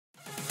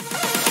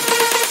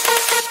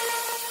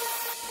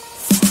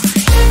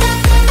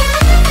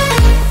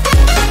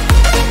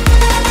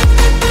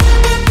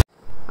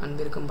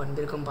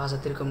அன்பிற்கும்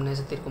பாசத்திற்கும்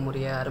நேசத்திற்கும்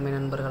உரிய அருமை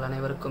நண்பர்கள்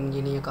அனைவருக்கும்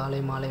இனிய காலை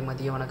மாலை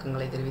மதிய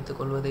வணக்கங்களை தெரிவித்துக்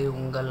கொள்வது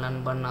உங்கள்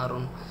நண்பன்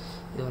அருண்.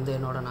 இது வந்து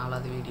என்னோடய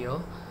 4வது வீடியோ.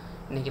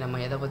 இன்றைக்கி நம்ம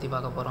எதை பற்றி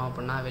பார்க்க போகிறோம்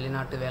அப்படின்னா,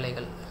 வெளிநாட்டு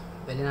வேலைகள்.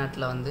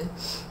 வெளிநாட்டில் வந்து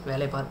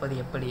வேலை பார்ப்பது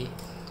எப்படி,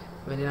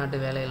 வெளிநாட்டு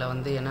வேலையில்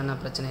வந்து என்னென்ன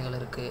பிரச்சனைகள்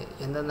இருக்குது,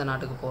 எந்தெந்த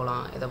நாட்டுக்கு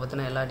போகலாம், இதை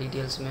பற்றின எல்லா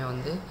டீட்டெயில்ஸுமே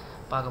வந்து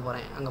பார்க்க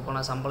போகிறேன். அங்கே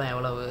போனால் சம்பளம்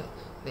எவ்வளவு,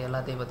 இது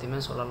எல்லாத்தையும் பற்றியுமே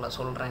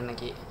சொல்கிறேன்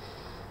இன்றைக்கி.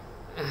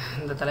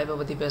 இந்த தலைப்பை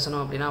பற்றி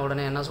பேசணும் அப்படின்னா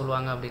உடனே என்ன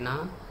சொல்லுவாங்க அப்படின்னா,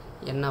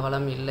 என்ன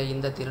வளம் இல்லை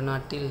இந்த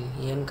திருநாட்டில்,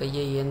 ஏன்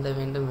கையை ஏந்த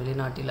வேண்டும்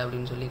வெளிநாட்டில்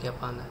அப்படின்னு சொல்லி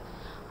கேட்பாங்க.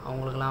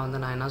 அவங்களுக்கெல்லாம் வந்து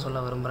நான் என்ன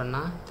சொல்ல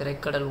விரும்புகிறேன்னா,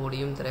 திரைக்கடல்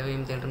ஓடியும்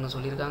திரைவையும் தேடுன்னு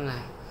சொல்லியிருக்காங்க,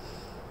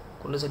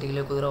 குண்டு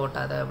சட்டிகளே குதிரை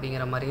ஓட்டாத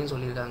அப்படிங்கிற மாதிரியும்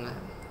சொல்லியிருக்காங்க.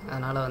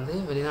 அதனால் வந்து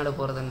வெளிநாடு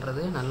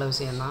போகிறதுன்றது நல்ல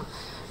விஷயந்தான்.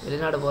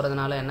 வெளிநாடு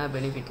போகிறதுனால என்ன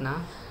பெனிஃபிட்னா,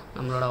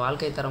 நம்மளோட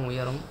வாழ்க்கை தரம்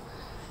உயரும்,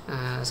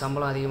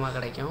 சம்பளம் அதிகமாக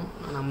கிடைக்கும்,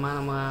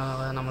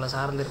 நம்மளை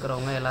சார்ந்து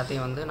இருக்கிறவங்க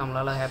எல்லாத்தையும் வந்து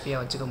நம்மளால்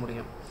ஹாப்பியாக வச்சுக்க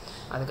முடியும்.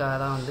 அதுக்காக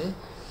தான் வந்து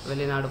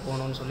வெளிநாடு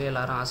போகணுன்னு சொல்லி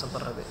எல்லோரும்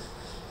ஆசைப்பட்றது.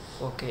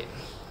 ஓகே,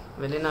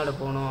 வெளிநாடு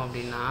போகணும்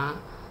அப்படின்னா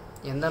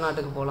எந்த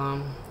நாட்டுக்கு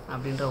போகலாம்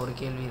அப்படின்ற ஒரு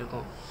கேள்வி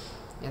இருக்கும்.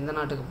 எந்த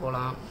நாட்டுக்கு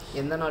போகலாம்,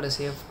 எந்த நாடு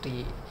சேஃப்டி,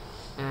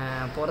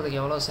 போகிறதுக்கு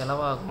எவ்வளோ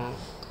செலவாகும்,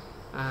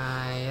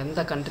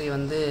 எந்த கண்ட்ரி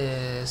வந்து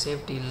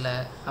சேஃப்டி இல்லை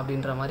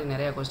அப்படின்ற மாதிரி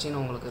நிறையா கொஸ்டின்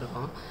உங்களுக்கு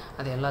இருக்கும்.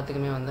 அது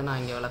எல்லாத்துக்குமே வந்து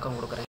நான் இங்கே விளக்கம்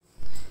கொடுக்குறேன்.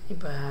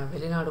 இப்போ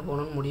வெளிநாடு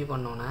போகணுன்னு முடிவு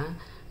பண்ணோன்னே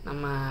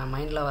நம்ம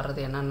மைண்டில்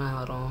வர்றது என்னென்ன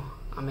வரும்,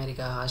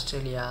 அமெரிக்கா,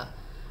 ஆஸ்திரேலியா,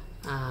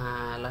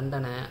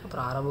 லண்டனு,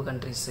 அப்புறம் அரபு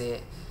கண்ட்ரிஸு,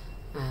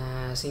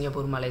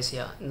 சிங்கப்பூர்,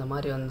 மலேசியா, இந்த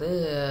மாதிரி வந்து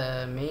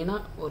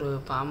மெயினாக ஒரு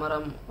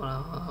பாமரம்,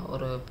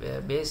 ஒரு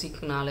பேசிக்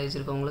நாலேஜ்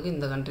இருக்கவங்களுக்கு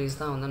இந்த கண்ட்ரிஸ்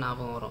தான் வந்து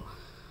ஞாபகம் வரும்.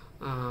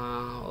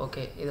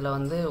 ஓகே, இதில்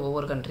வந்து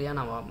ஒவ்வொரு கண்ட்ரியாக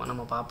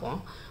நம்ம பார்ப்போம்.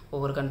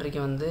 ஒவ்வொரு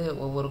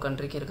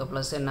கண்ட்ரிக்கும் இருக்க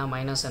ப்ளஸ் என்ன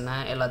மைனஸ்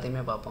என்ன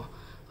எல்லாத்தையுமே பார்ப்போம்.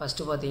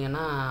 ஃபஸ்ட்டு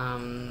பார்த்திங்கன்னா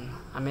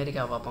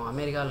அமெரிக்கா பார்ப்போம்.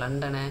 அமெரிக்கா,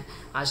 லண்டனு,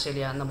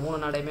 ஆஸ்திரேலியா, இந்த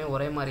 3 நாடையுமே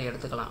ஒரே மாதிரி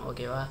எடுத்துக்கலாம்.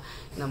 ஓகேவா?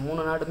 இந்த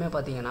 3 நாடுமே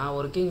பார்த்திங்கன்னா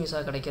ஒர்க்கிங்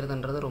விசா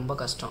கிடைக்கிறதுன்றது ரொம்ப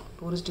கஷ்டம்.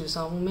 டூரிஸ்ட்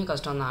விசாவுமே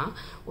கஷ்டம்தான்,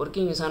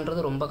 ஒர்க்கிங்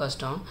விசான்றது ரொம்ப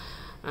கஷ்டம்.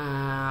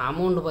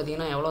 அமௌண்ட்டு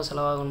பார்த்திங்கன்னா எவ்வளோ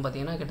செலவாகும்னு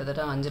பார்த்திங்கன்னா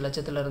கிட்டத்தட்ட 5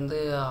 லட்சத்துலேருந்து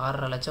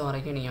 6.5 லட்சம்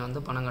வரைக்கும் நீங்கள்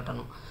வந்து பணம்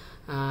கட்டணும்.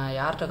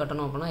 யார்கிட்ட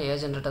கட்டணும் அப்படின்னா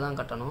ஏஜென்ட்கிட்ட தான்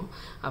கட்டணும்.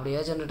 அப்படி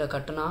ஏஜென்ட்கிட்ட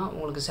கட்டினா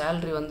உங்களுக்கு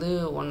சேல்ரி வந்து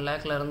 1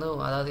 லேக்லேருந்து,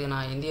 அதாவது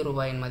நான் இந்திய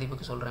ரூபாயின்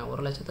மதிப்புக்கு சொல்கிறேன்,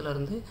 1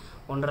 லட்சத்துலேருந்து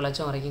 1.5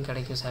 லட்சம் வரைக்கும்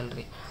கிடைக்கும்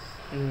சேல்ரி.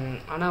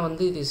 ஆனால்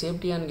வந்து இது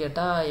சேஃப்டியான்னு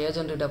கேட்டால்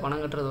ஏஜென்ட்கிட்ட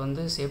பணம் கட்டுறது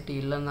வந்து சேஃப்டி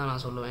இல்லைன்னு தான்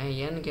நான் சொல்லுவேன்.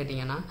 ஏன்னு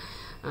கேட்டிங்கன்னா,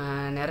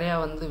 நிறையா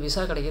வந்து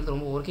விசா கிடைக்கிறது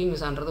ரொம்ப, ஒர்க்கிங்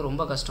விசான்றது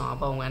ரொம்ப கஷ்டம்.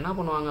 அப்போ அவங்க என்ன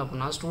பண்ணுவாங்க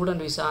அப்படின்னா,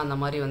 ஸ்டூடெண்ட் விசா அந்த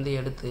மாதிரி வந்து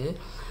எடுத்து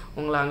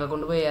உங்களை அங்கே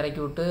கொண்டு போய்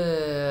இறக்கி விட்டு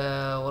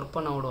ஒர்க்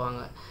பண்ண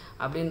விடுவாங்க.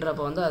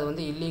 அப்படின்றப்ப வந்து அது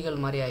வந்து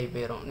இல்லீகல் மாதிரி ஆகி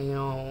போயிடும்.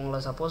 நீங்கள் உங்களை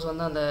சப்போஸ்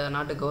வந்து அந்த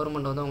நாட்டு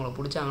கவர்மெண்ட் வந்து உங்களை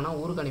பிடிச்சாங்கன்னா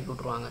ஊருக்கு அனுப்பி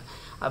விட்ருவாங்க.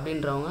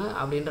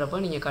 அப்படின்றப்ப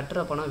நீங்கள்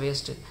கட்டுற பணம்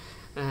வேஸ்ட்டு.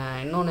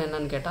 இன்னொன்று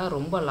என்னென்னு கேட்டால்,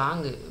 ரொம்ப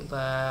லாங்கு. இப்போ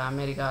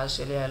அமெரிக்கா,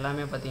 ஆஸ்திரேலியா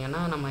எல்லாமே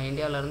பார்த்திங்கன்னா நம்ம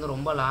இந்தியாவிலேருந்து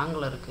ரொம்ப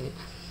லாங்கில் இருக்குது.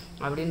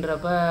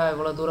 அப்படின்றப்ப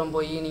இவ்வளோ தூரம்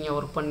போய் நீங்கள்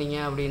ஒர்க் பண்ணீங்க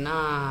அப்படின்னா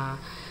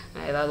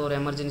ஏதாவது ஒரு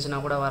எமர்ஜென்சினா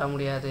கூட வர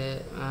முடியாது.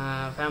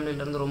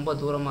 ஃபேமிலியிலேருந்து ரொம்ப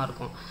தூரமாக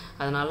இருக்கும்.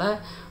 அதனால்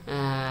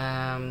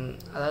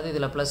அதாவது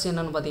இதில் ப்ளஸ்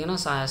என்னென்னு பார்த்தீங்கன்னா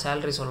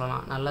சேல்ரி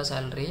சொல்லலாம், நல்ல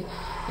சேல்ரி.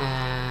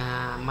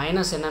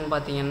 மைனஸ் என்னென்னு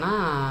பார்த்தீங்கன்னா,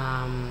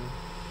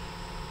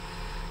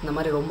 இந்த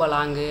மாதிரி ரொம்ப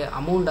லாங்கு,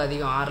 அமௌண்ட்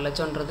அதிகம். 6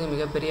 லட்சம்ன்றது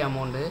மிகப்பெரிய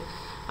அமௌண்ட்டு.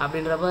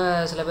 அப்படின்றப்ப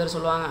சில பேர்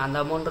சொல்லுவாங்க, அந்த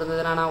அமௌண்ட்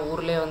இருந்ததுன்னா நான்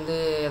ஊர்லேயே வந்து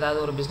ஏதாவது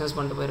ஒரு பிஸ்னஸ்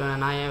பண்ணிட்டு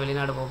போயிடுவேன், நான் ஏன்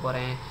வெளிநாடு போக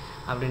போகிறேன்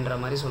அப்படின்ற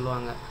மாதிரி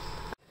சொல்லுவாங்க.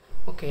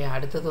 ஓகே,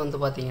 அடுத்தது வந்து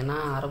பார்த்திங்கன்னா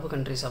அரபு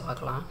கண்ட்ரிஸை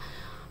பார்க்கலாம்.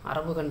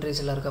 அரபு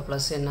கண்ட்ரிஸில் இருக்க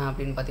ப்ளஸ் என்ன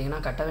அப்படின்னு பார்த்தீங்கன்னா,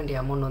 கட்ட வேண்டிய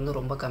அமௌண்ட் வந்து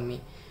ரொம்ப கம்மி.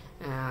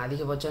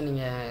 அதிகபட்சம்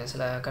நீங்கள்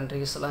சில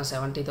கண்ட்ரிஸ்லாம்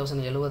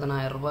 70,000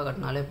 70,000 ரூபா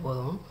கட்டினாலே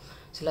போதும்.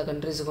 சில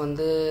கண்ட்ரிஸுக்கு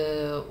வந்து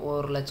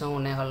 1 லட்சம்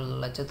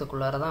 1.25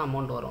 லட்சத்துக்குள்ளார தான்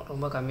அமௌண்ட் வரும்,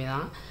 ரொம்ப கம்மி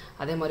தான்.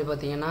 அதே மாதிரி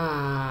பார்த்திங்கன்னா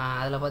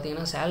அதில்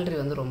பார்த்திங்கன்னா சேல்ரி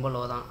வந்து ரொம்ப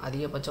லோ தான்.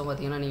 அதிகபட்சம்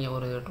பார்த்திங்கன்னா நீங்கள்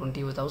ஒரு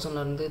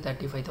 20,000லேருந்து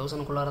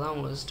 35,000க்குள்ளார தான்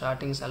உங்களுக்கு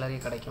ஸ்டார்டிங் சேலரி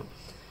கிடைக்கும்.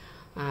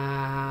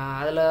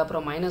 அதில்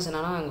அப்புறம் மைனஸ்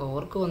என்னென்னா, அங்கே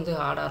ஒர்க்கு வந்து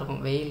ஹார்டாக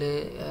இருக்கும்.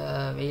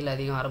 வெயில்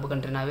அதிகம். அரபு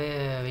கண்ட்ரினாவே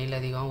வெயில்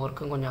அதிகம்,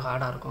 ஒர்க்கும் கொஞ்சம்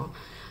ஹார்டாக இருக்கும்.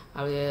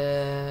 அது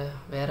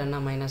வேறு என்ன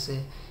மைனஸு,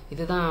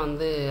 இதுதான்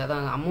வந்து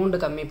அதான் அமௌண்ட்டு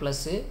கம்மி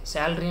ப்ளஸ்ஸு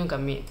சேல்ரியும்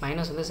கம்மி.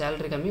 மைனஸ் வந்து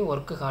சேல்ரி கம்மி,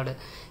 ஒர்க்கு ஹார்டு.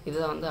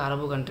 இதுதான் வந்து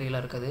அரபு கண்ட்ரியில்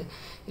இருக்குது.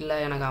 இல்லை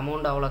எனக்கு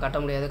அமௌண்ட் அவ்வளோ கட்ட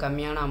முடியாது,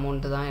 கம்மியான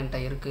அமௌண்ட்டு தான் என்கிட்ட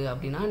இருக்குது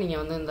அப்படின்னா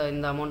நீங்கள் வந்து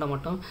இந்த அமௌண்ட்டை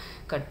மட்டும்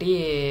கட்டி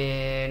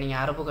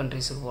நீங்கள் அரபு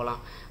கண்ட்ரிஸுக்கு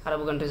போகலாம்.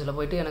 அரபு கண்ட்ரிஸில்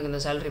போய்ட்டு எனக்கு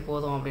இந்த சேல்ரி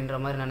போதும் அப்படின்ற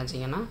மாதிரி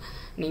நினச்சிங்கன்னா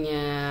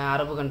நீங்கள்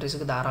அரபு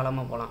கண்ட்ரிஸுக்கு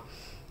தாராளமாக போகலாம்.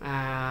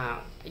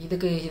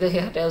 இதை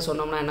யார்ட்டையாவது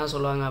சொன்னோம்னா என்ன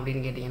சொல்லுவாங்க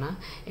அப்படின்னு கேட்டிங்கன்னா,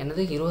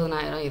 என்னது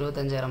 20,000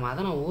 25,000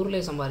 அதை நான்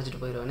ஊர்லேயே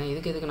சம்பாரிச்சிட்டு போயிடுவேன்,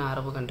 எதுக்கு நான்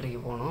அரபு கண்ட்ரிக்கு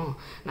போகணும்,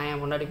 நான்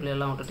என் பொண்டாட்டி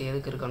பிள்ளையெல்லாம் விட்டுட்டு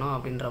எதுக்கு இருக்கணும்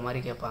அப்படின்ற மாதிரி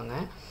கேட்பாங்க.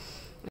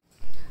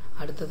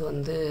 அடுத்தது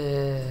வந்து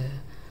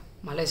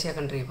மலேசியா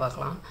கண்ட்ரி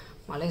பார்க்கலாம்.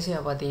 மலேசியா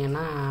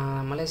பார்த்திங்கன்னா,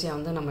 மலேசியா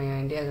வந்து நம்ம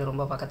இந்தியாவுக்கு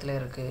ரொம்ப பக்கத்தில்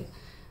இருக்குது.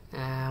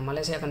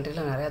 மலேசியா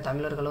கண்ட்ரியில் நிறையா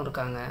தமிழர்களும்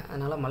இருக்காங்க.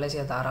 அதனால்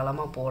மலேசியா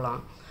தாராளமாக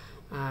போகலாம்.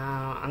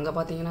 அங்கே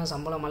பார்த்திங்கன்னா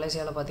சம்பளம்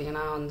மலேசியாவில்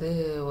பார்த்திங்கன்னா வந்து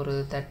ஒரு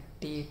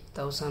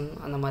 30,000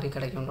 அந்த மாதிரி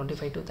கிடைக்கும்,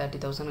 25,000 to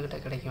 30,000 கிட்ட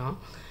கிடைக்கும்.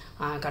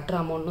 கட்டுற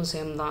அமௌண்ட்டும்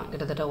சேம் தான்,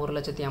 கிட்டத்தட்ட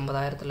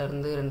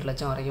 1,50,000 2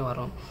 லட்சம் வரைக்கும்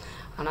வரும்.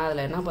 ஆனால்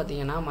அதில் என்ன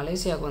பார்த்தீங்கன்னா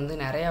மலேசியாவுக்கு வந்து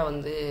நிறையா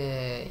வந்து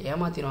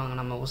ஏமாற்றிடுவாங்க.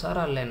 நம்ம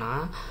உஷாரா இல்லைன்னா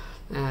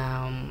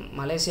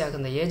மலேசியாவுக்கு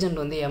இந்த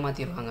ஏஜென்ட் வந்து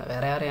ஏமாற்றிடுவாங்க,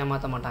 வேறு யாரும்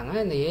ஏமாற்ற மாட்டாங்க.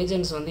 இந்த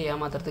ஏஜென்ட்ஸ் வந்து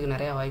ஏமாத்துறதுக்கு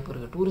நிறையா வாய்ப்பு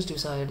இருக்குது. டூரிஸ்ட்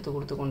விசா எடுத்து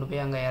கொடுத்து கொண்டு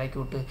போய் அங்கே இறக்கி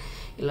விட்டு,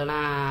 இல்லைனா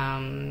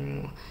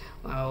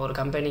ஒரு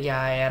கம்பெனிக்கு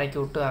இறக்கி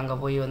விட்டு அங்கே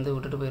போய் வந்து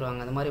விட்டுட்டு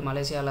போயிடுவாங்க. அந்த மாதிரி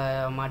மலேசியாவில்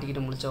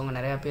மாட்டிக்கிட்டு முடித்தவங்க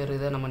நிறையா பேர்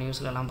இதை நம்ம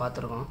நியூஸ்லலாம்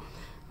பார்த்துருக்கோம்.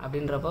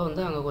 அப்படின்றப்ப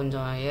வந்து அங்கே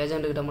கொஞ்சம்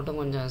ஏஜென்ட்டுக்கிட்ட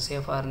மட்டும் கொஞ்சம்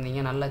சேஃபாக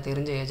இருந்தீங்க, நல்லா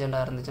தெரிஞ்ச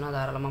ஏஜெண்ட்டாக இருந்துச்சுன்னா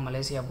தாராளமாக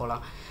மலேசியா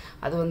போகலாம்.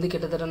 அது வந்து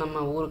கிட்டத்தட்ட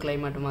நம்ம ஊர்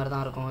கிளைமேட் மாதிரி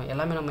தான் இருக்கும்,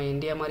 எல்லாமே நம்ம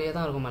இந்தியா மாதிரியே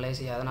தான் இருக்கும்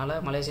மலேசியா. அதனால்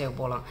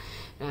மலேசியாவுக்கு போகலாம்.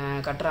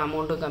 கட்டுற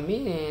அமௌண்ட்டும் கம்மி,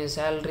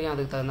 சேலரியும்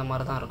அதுக்கு தகுந்த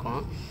மாதிரி தான்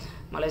இருக்கும்.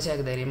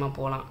 மலேசியாவுக்கு தைரியமாக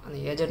போகலாம். அந்த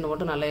ஏஜெண்ட்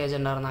மட்டும் நல்ல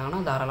ஏஜெண்ட்டாக இருந்தாங்கன்னா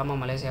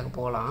தாராளமாக மலேசியாவுக்கு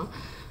போகலாம்.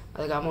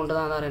 அதுக்கு அமௌண்ட்டு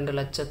தான் 2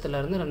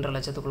 லட்சத்துலேருந்து 2.5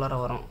 லட்சத்துக்குள்ளார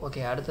வரும்.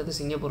 ஓகே, அடுத்தது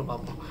சிங்கப்பூர்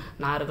பார்ப்போம்.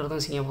 நான்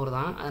இருக்கிறதும் சிங்கப்பூர்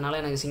தான், அதனால்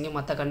எனக்கு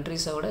மற்ற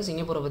கண்ட்ரிஸை விட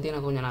சிங்கப்பூரை பற்றி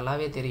எனக்கு கொஞ்சம்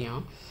நல்லாவே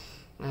தெரியும்.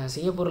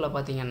 சிங்கப்பூரில்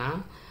பார்த்திங்கன்னா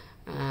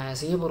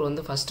சிங்கப்பூர்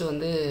வந்து ஃபஸ்ட்டு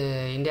வந்து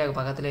இந்தியாவுக்கு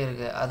பக்கத்துலேயே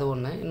இருக்குது, அது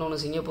ஒன்று. இன்னொன்று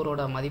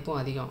சிங்கப்பூரோட மதிப்பும்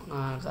அதிகம்,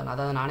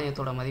 அதாவது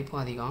நாணயத்தோட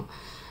மதிப்பும் அதிகம்.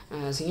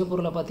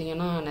 சிங்கப்பூரில்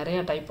பார்த்திங்கன்னா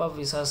நிறையா டைப் ஆஃப்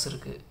விசாஸ்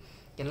இருக்குது.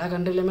 எல்லா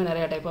கண்ட்ரிலையுமே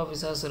நிறையா டைப் ஆஃப்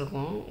விசாஸ்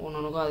இருக்கும்,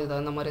 ஒன்றுக்கும் அதுக்கு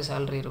தகுந்த மாதிரி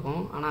சேலரி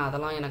இருக்கும். ஆனால்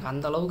அதெல்லாம் எனக்கு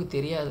அந்த அளவுக்கு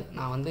தெரியாது.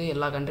 நான் வந்து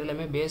எல்லா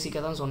கண்ட்ரிலையுமே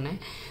பேசிக்காக தான் சொன்னேன்.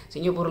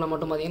 சிங்கப்பூரில்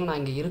மட்டும் பார்த்திங்கன்னா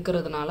நான் இங்கே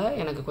இருக்கிறதுனால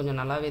எனக்கு கொஞ்சம்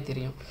நல்லாவே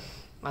தெரியும்.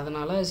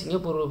 அதனால்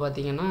சிங்கப்பூர்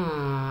பார்த்திங்கன்னா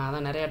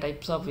அதான் நிறையா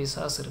டைப்ஸ் ஆஃப்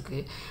விசாஸ்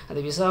இருக்குது.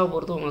 அது விசாவை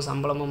பொறுத்து உங்கள்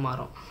சம்பளமும்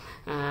மாறும்.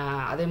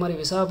 அதே மாதிரி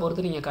விசாவை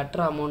பொறுத்து நீங்கள்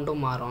கட்டுற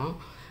அமௌண்ட்டும் மாறும்.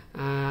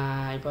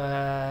 இப்போ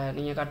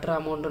நீங்கள் கட்டுற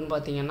அமௌண்ட்டுன்னு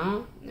பார்த்தீங்கன்னா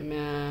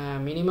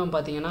மினிமம்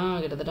பார்த்தீங்கன்னா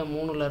கிட்டத்தட்ட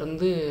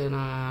 3லேருந்து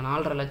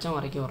 4.5 லட்சம்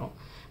வரைக்கும் வரும்,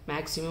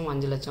 மேக்ஸிமம்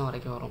 5 லட்சம்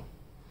வரைக்கும் வரும்.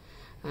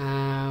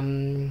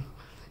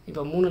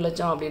 இப்போ 3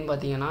 லட்சம் அப்படின்னு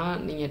பார்த்தீங்கன்னா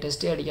நீங்கள்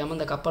டெஸ்ட்டே அடிக்காமல்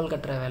இந்த கப்பல்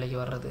கட்டுற வேலைக்கு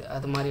வர்றது,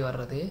 அது மாதிரி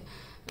வர்றது.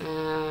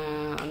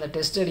 அந்த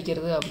டெஸ்ட்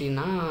அடிக்கிறது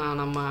அப்படின்னா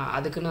நம்ம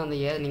அதுக்குன்னு அந்த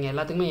நீங்கள்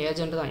எல்லாத்துக்குமே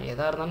ஏஜென்ட் தான்,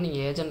 எதாக இருந்தாலும்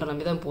நீங்கள் ஏஜென்ட்டை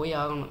நம்பி தான் போய்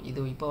ஆகணும்.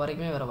 இது இப்போ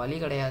வரைக்குமே வேறு வழி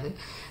கிடையாது.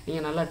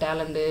 நீங்கள் நல்லா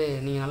டேலண்ட்டு,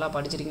 நீங்கள் நல்லா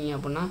படிச்சிருக்கீங்க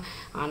அப்படின்னா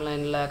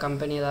ஆன்லைனில்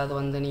கம்பெனி ஏதாவது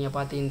வந்து நீங்கள்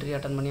பார்த்து இன்டர்வியூ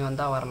அட்டன் பண்ணி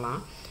வந்தால் வரலாம்,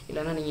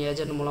 இல்லைனா நீங்கள்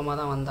ஏஜென்ட் மூலமாக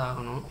தான் வந்து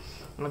ஆகணும்.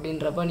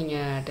 அப்படின்றப்ப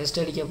நீங்கள்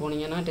டெஸ்ட் அடிக்க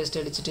போனீங்கன்னா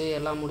டெஸ்ட் அடிச்சுட்டு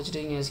எல்லாம்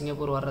முடிச்சுட்டு இங்கே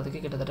சிங்கப்பூர்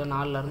வர்றதுக்கு கிட்டத்தட்ட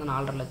 4லேருந்து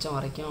 4.5 லட்சம்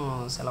வரைக்கும்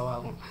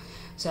செலவாகும்.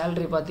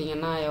 சேலரி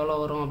பார்த்திங்கன்னா எவ்வளோ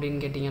வரும்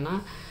அப்படின்னு கேட்டிங்கன்னா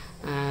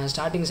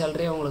ஸ்டார்டிங்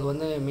சேலரியே உங்களுக்கு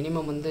வந்து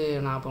மினிமம் வந்து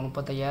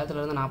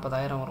 35,000லேருந்து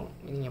 40,000 வரும்.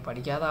 நீங்கள்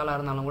படிக்காத ஆளாக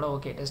இருந்தாலும் கூட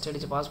ஓகே, டெஸ்ட்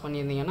அடித்து பாஸ்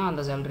பண்ணியிருந்தீங்கன்னா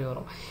அந்த சேலரி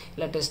வரும்.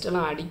 இல்லை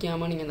டெஸ்ட்டெல்லாம்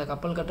அடிக்காமல் நீங்கள் இந்த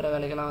கப்பல் கட்டுற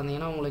வேலைக்கெல்லாம்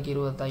வந்தீங்கன்னா உங்களுக்கு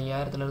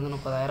 25,000லேருந்து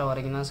 30,000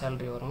 வரைக்கும் தான்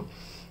சேலரி வரும்.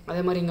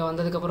 அதே மாதிரி இங்கே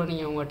வந்ததுக்கப்புறம்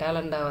நீங்கள் உங்கள்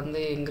டேலண்ட்டை வந்து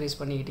இன்க்ரீஸ்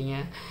பண்ணிக்கிட்டீங்க,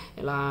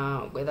 எல்லாம்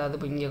ஏதாவது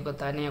இப்போ இங்கே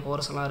தனியாக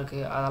கோர்ஸ்லாம்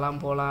இருக்குது, அதெல்லாம்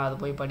போகலாம், அது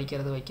போய்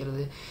படிக்கிறது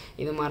வைக்கிறது,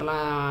 இது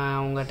மாதிரிலாம்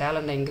உங்கள்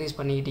டேலண்ட்டை இன்க்ரீஸ்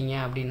பண்ணிக்கிட்டீங்க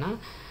அப்படின்னா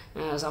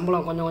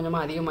சம்பளம் கொஞ்சம்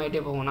கொஞ்சமாக அதிகமாகிட்டே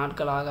போகும்.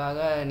 நாட்கள் ஆக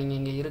ஆக நீங்கள்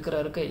இங்கே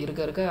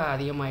இருக்க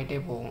அதிகமாகிட்டே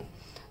போகும்,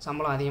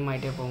 சம்பளம்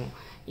அதிகமாகிட்டே போகும்.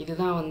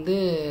 இதுதான் வந்து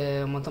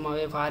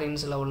மொத்தமாகவே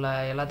ஃபாரின்ஸில் உள்ள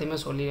எல்லாத்தையுமே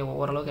சொல்லி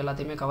ஓரளவுக்கு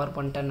எல்லாத்தையுமே கவர்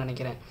பண்ணிட்டேன்னு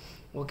நினைக்கிறேன்.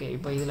 ஓகே,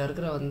 இப்போ இதில்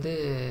இருக்கிற வந்து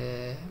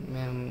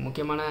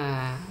முக்கியமான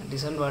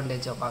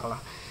டிஸ்அட்வான்டேஜை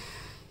பார்க்கலாம்.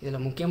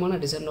 இதில் முக்கியமான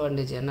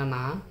டிஸ்அட்வான்டேஜ்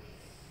என்னென்னா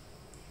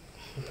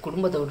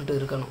குடும்பத்தை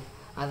விட்டுட்டு இருக்கணும்.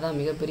 அதுதான்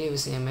மிகப்பெரிய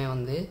விஷயமே.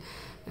 வந்து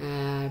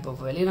இப்போ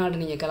வெளிநாடு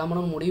நீங்கள்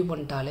கிளம்பணும்னு முடிவு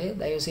பண்ணிட்டாலே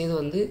தயவுசெய்து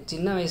வந்து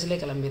சின்ன வயசுலேயே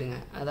கிளம்பிடுங்க.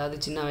 அதாவது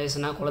சின்ன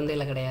வயசுனால்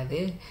குழந்தையில கிடையாது,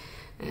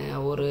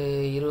 ஒரு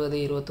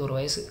 20-21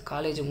 வயசு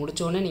காலேஜ்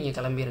முடித்தோடனே நீங்கள்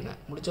கிளம்பிடுங்க.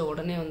 முடித்த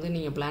உடனே வந்து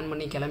நீங்கள் பிளான்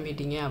பண்ணி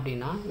கிளம்பிட்டீங்க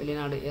அப்படின்னா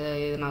வெளிநாடு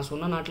நான்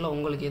சொன்ன நாட்டில்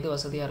உங்களுக்கு எது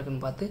வசதியாக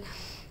இருக்குதுன்னு பார்த்து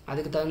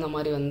அதுக்கு தகுந்த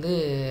மாதிரி வந்து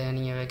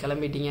நீங்கள்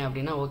கிளம்பிட்டீங்க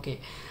அப்படின்னா ஓகே.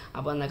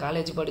 அப்போ அந்த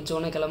காலேஜ்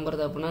படித்தோன்னே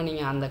கிளம்புறது அப்படின்னா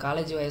நீங்கள் அந்த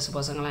காலேஜ் வயசு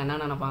பசங்களாம் என்ன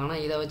நினைப்பாங்கன்னா,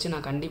 இதை வச்சு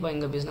நான் கண்டிப்பாக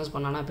இங்கே பிஸ்னஸ்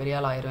பண்ணானா பெரிய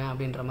ஆள் ஆயிடுவேன்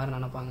அப்படின்ற மாதிரி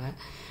நினைப்பாங்க.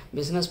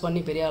 பிஸ்னஸ்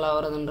பண்ணி பெரிய ஆள்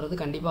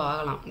ஆகிறதுன்றது கண்டிப்பாக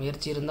ஆகலாம்,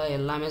 முயற்சி இருந்தால்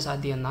எல்லாமே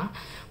சாத்தியம்தான்.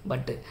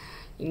 பட்டு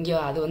இங்கே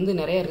அது வந்து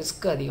நிறைய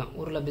ரிஸ்க் அதிகம்.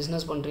 ஊரில்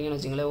பிஸ்னஸ் பண்ணுறீங்கன்னு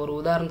வச்சுங்களேன், ஒரு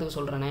உதாரணத்துக்கு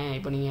சொல்கிறேனே,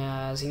 இப்போ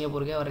நீங்கள்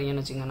சிங்கப்பூருக்கே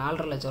வர்றீங்கன்னு வச்சுக்கோங்க,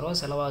 4.5 லட்ச ரூபா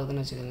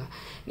செலவாகுதுன்னு வச்சுக்கோங்க.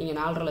 நீங்கள்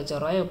 4.5 லட்ச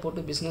ரூபாயை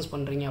போட்டு பிஸ்னஸ்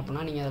பண்ணுறீங்க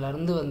அப்படின்னா நீங்கள்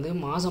அதிலேருந்து வந்து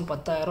மாதம்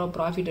 10,000 ரூபா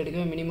ப்ராஃபிட்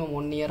எடுக்கவே மினிமம்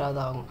 1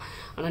 இயராவது ஆகும்.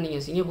 ஆனால்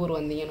நீங்கள் சிங்கப்பூர்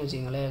வந்தீங்கன்னு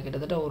வச்சுக்கோங்களேன்,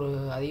 கிட்டத்தட்ட ஒரு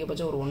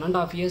அதிகபட்சம் ஒரு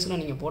 1.5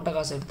 இயர்ஸில் நீங்கள் போட்ட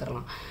காசு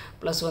எடுத்துடலாம்.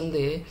 ப்ளஸ்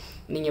வந்து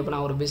நீங்கள் இப்போ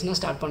நான் ஒரு பிஸ்னஸ்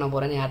ஸ்டார்ட் பண்ண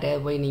போகிறேன்னு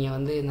யார்ட்டையாவது போய் நீங்கள்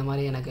வந்து இந்த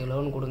மாதிரி எனக்கு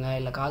லோன் கொடுங்க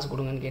இல்லை காசு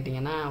கொடுங்கன்னு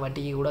கேட்டிங்கன்னா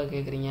வட்டிக்கு கூட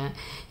கேட்குறீங்க,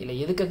 இல்லை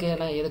எதுக்கு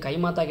எது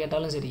கைமாத்தா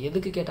கேட்டாலும் சரி,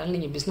 எதுக்கு கேட்டாலும்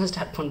நீங்கள் பிஸ்னஸ்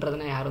ஸ்டார்ட்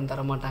பண்ணுறதுன்னா யாரும்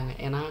தரமாட்டாங்க.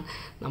 ஏன்னா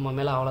நம்ம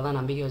மேலே அவ்வளோதான்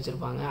நம்பிக்கை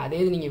வச்சுருப்பாங்க. அதே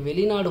இது நீங்கள்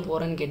வெளிநாடு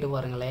போகிறேன்னு கேட்டு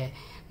பாருங்களேன்,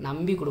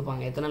 நம்பி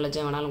கொடுப்பாங்க. எத்தனை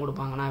லட்சம் வேணாலும்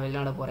கொடுப்பாங்க. நான்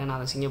வெளிநாடு போகிறேன்,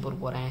 நான்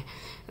சிங்கப்பூர் போகிறேன்,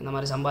 இந்த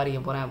மாதிரி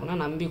சம்பாதிக்க போகிறேன் அப்படின்னா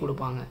நம்பி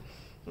கொடுப்பாங்க.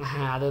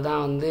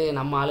 அதுதான் வந்து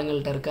நம்ம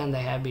ஆளுங்கள்ட்ட இருக்க அந்த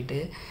ஹேபிட்டு.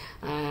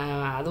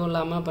 அதுவும்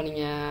இல்லாமல் இப்போ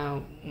நீங்கள்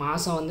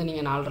மாதம் வந்து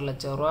நீங்கள் 4.5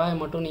 லட்ச ரூபாய்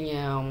மட்டும்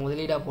நீங்கள்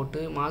முதலீடாக போட்டு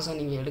மாதம்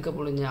நீங்கள் எடுக்க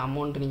முடிஞ்ச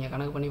அமௌண்ட்டு நீங்கள்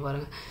கணக்கு பண்ணி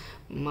பாருங்கள்.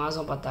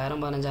 மாதம்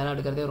 10,000-15,000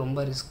 எடுக்கிறதே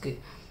ரொம்ப ரிஸ்க்கு.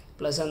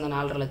 ப்ளஸ் அந்த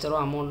 4.5 லட்ச ரூபா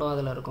அமௌண்ட்டும்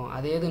அதில் இருக்கும்.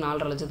 அதே இது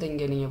 4.5 லட்சத்தை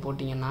இங்கே நீங்கள்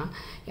போட்டிங்கன்னா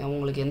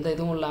உங்களுக்கு எந்த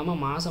இதுவும்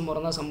இல்லாமல் மாதம்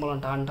பிறந்தா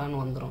சம்பளம்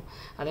டான்னு வந்துடும்.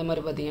 அதே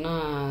மாதிரி பார்த்திங்கன்னா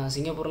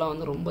சிங்கப்பூர்லாம்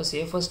வந்து ரொம்ப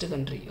சேஃபஸ்ட்டு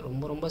கண்ட்ரி,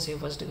 ரொம்ப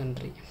சேஃபஸ்ட்டு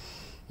கண்ட்ரி.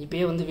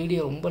 இப்போயே வந்து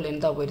வீடியோ ரொம்ப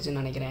லென்த்தாக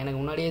போயிடுச்சுன்னு நினைக்கிறேன். எனக்கு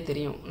முன்னாடியே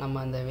தெரியும் நம்ம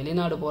அந்த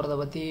வெளிநாடு போகிறத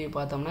பற்றி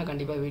பார்த்தோம்னா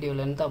கண்டிப்பாக வீடியோ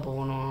லென்த்தாக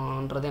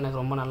போகணுன்றது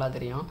எனக்கு ரொம்ப நல்லா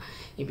தெரியும்.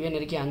 இப்போயே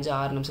நெருக்கி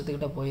 5-6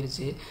 நிமிஷத்துக்கிட்ட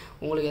போயிடுச்சு.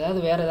 உங்களுக்கு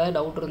வேறு ஏதாவது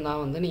டவுட்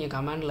இருந்தால் வந்து நீங்கள்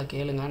கமெண்டில்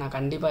கேளுங்க, நான்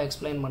கண்டிப்பாக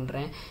எக்ஸ்பிளைன்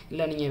பண்ணுறேன்.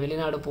 இல்லை நீங்கள்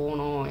வெளிநாடு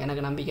போகணும்,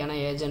 எனக்கு நம்பிக்கையான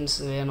ஏஜென்ட்ஸ்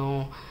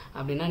வேணும்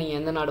அப்படின்னா நீங்கள்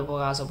எந்த நாடு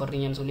போக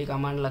ஆசைப்பட்றீங்கன்னு சொல்லி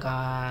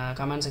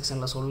கமெண்ட்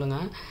செக்ஷனில்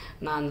சொல்லுங்கள்.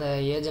 நான் அந்த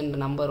ஏஜென்ட்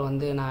நம்பர்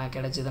வந்து நான்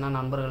கிடச்சிதுன்னா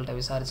நண்பர்கள்ட்ட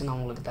விசாரித்து நான்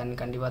உங்களுக்கு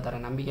கண்டிப்பாக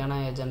தரேன். நம்பிக்கையான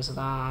ஏஜென்ட்ஸ்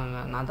தான்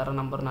நான் தர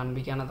நம்பர்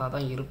நம்பிக்கையானதாக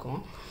தான்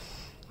இருக்கும்.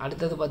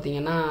 அடுத்தது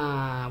பார்த்திங்கன்னா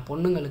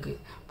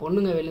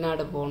பொண்ணுங்க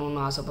வெளிநாடு போகணுன்னு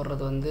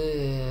ஆசைப்பட்றது வந்து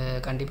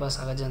கண்டிப்பாக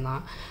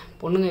சகஜம்தான்.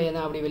 பொண்ணுங்க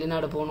அப்படி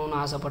வெளிநாடு போகணுன்னு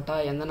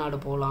ஆசைப்பட்டால் எந்த நாடு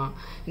போகலாம்,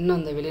 இன்னும்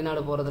அந்த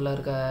வெளிநாடு போகிறதுல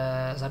இருக்க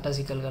சட்ட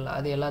சிக்கல்கள்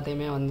அது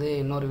எல்லாத்தையுமே வந்து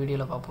இன்னொரு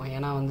வீடியோவில் பார்ப்போம்.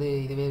 ஏன்னா வந்து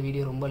இதுவே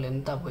வீடியோ ரொம்ப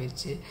லென்த்தாக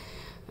போயிடுச்சு.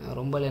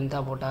 ரொம்ப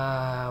லென்த்தாக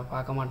போட்டால்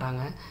பார்க்க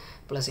மாட்டாங்க.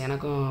 ப்ளஸ்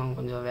எனக்கும்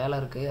கொஞ்சம் வேலை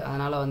இருக்குது.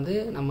 அதனால் வந்து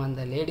நம்ம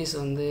அந்த லேடிஸ்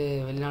வந்து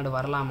வெளிநாடு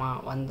வரலாமா,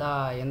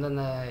 வந்தால்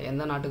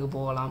எந்த நாட்டுக்கு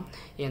போகலாம்,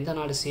 எந்த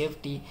நாடு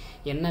சேஃப்டி,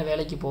 என்ன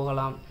வேலைக்கு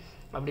போகலாம்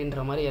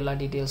அப்படின்ற மாதிரி எல்லா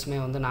டீட்டெயில்ஸுமே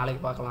வந்து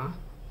நாளைக்கு பார்க்கலாம்.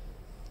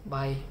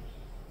 பாய்.